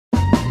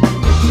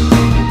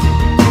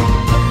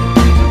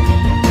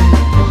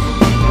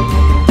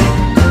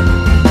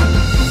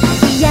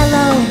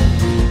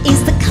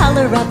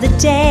of the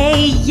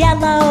day.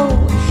 Yellow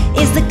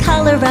is the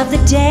color of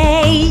the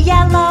day.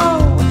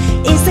 Yellow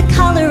is the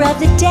color of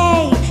the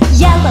day.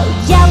 Yellow,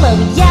 yellow,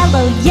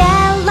 yellow,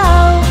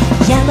 yellow.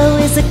 Yellow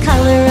is the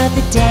color of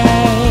the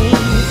day.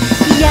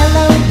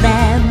 Yellow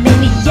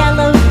lemon,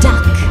 yellow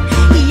duck,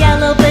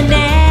 yellow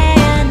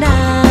banana,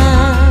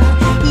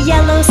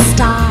 yellow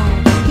star,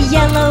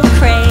 yellow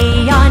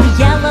crayon,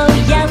 yellow,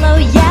 yellow,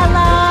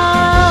 yellow.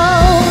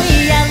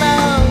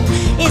 Yellow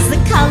is the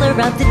color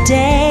of the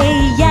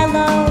day.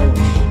 Yellow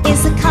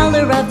is the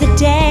color of the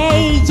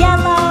day.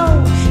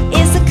 Yellow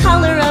is the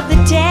color of the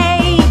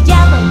day.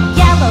 Yellow,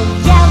 yellow,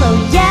 yellow,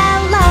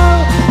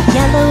 yellow.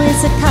 Yellow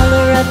is the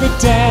color of the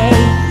day.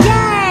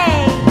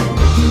 Yay!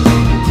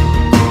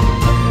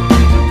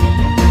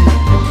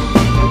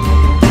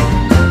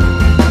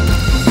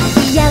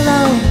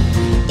 Yellow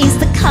is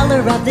the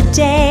color of the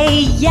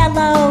day.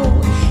 Yellow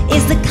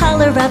is the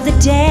color of the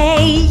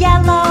day.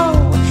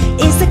 Yellow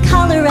is the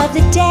color of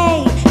the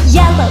day.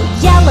 Yellow,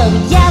 yellow,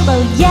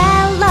 yellow,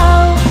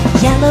 yellow.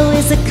 Yellow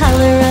is the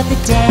color of the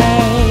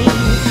day.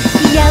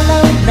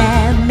 Yellow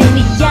lemon,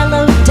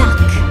 yellow duck,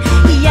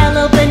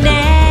 yellow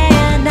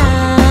banana,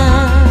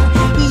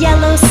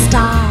 yellow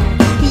star,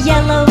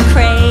 yellow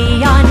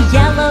crayon,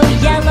 yellow,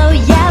 yellow,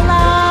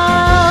 yellow.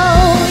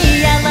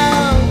 Yellow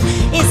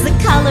is the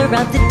color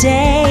of the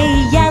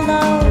day.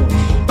 Yellow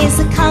is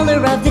the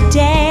color of the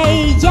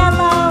day.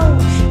 Yellow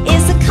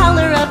is the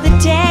color of the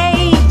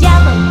day.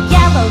 Yellow,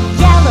 yellow,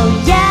 yellow,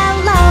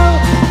 yellow.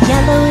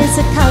 Yellow is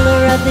the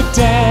color of the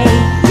day.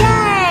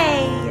 Yay!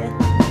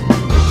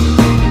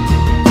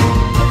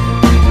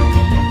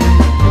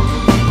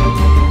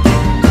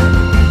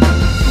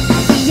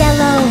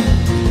 Yellow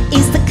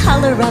is the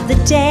color of the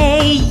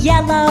day.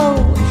 Yellow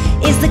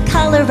is the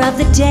color of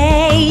the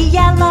day.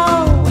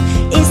 Yellow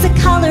is the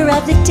color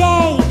of the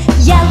day.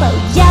 Yellow,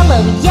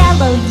 yellow,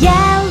 yellow,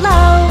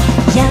 yellow.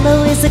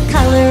 Yellow is the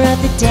color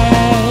of the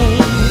day.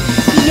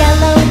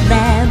 Yellow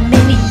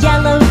lemon,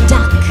 yellow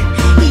duck,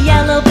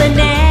 yellow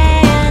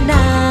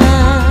banana,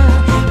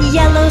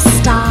 yellow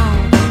star,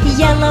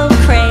 yellow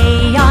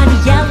crayon,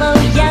 yellow,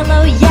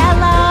 yellow,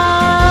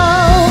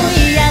 yellow.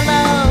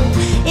 Yellow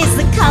is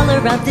the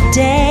color of the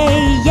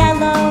day.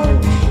 Yellow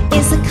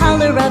is the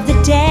color of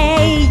the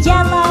day.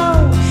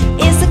 Yellow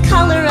is the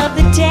color of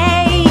the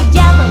day.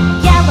 Yellow,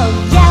 yellow,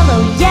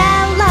 yellow,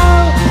 yellow.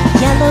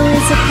 Yellow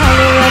is the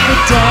color of the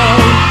day.